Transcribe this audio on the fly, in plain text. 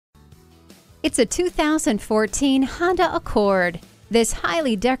It's a 2014 Honda Accord. This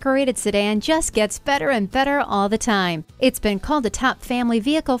highly decorated sedan just gets better and better all the time. It's been called a top family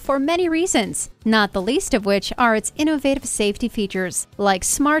vehicle for many reasons, not the least of which are its innovative safety features like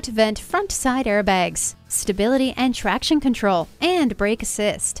smart vent front side airbags, stability and traction control, and brake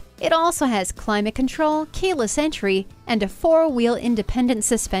assist. It also has climate control, keyless entry, and a 4-wheel independent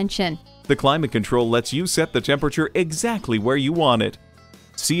suspension. The climate control lets you set the temperature exactly where you want it.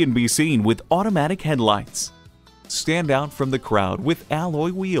 See and be seen with automatic headlights. Stand out from the crowd with alloy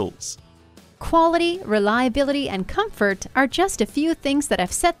wheels. Quality, reliability, and comfort are just a few things that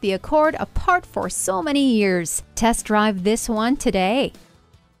have set the Accord apart for so many years. Test drive this one today.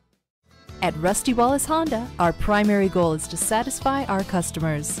 At Rusty Wallis Honda, our primary goal is to satisfy our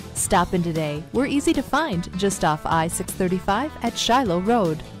customers. Stop in today. We're easy to find just off I-635 at Shiloh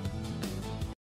Road.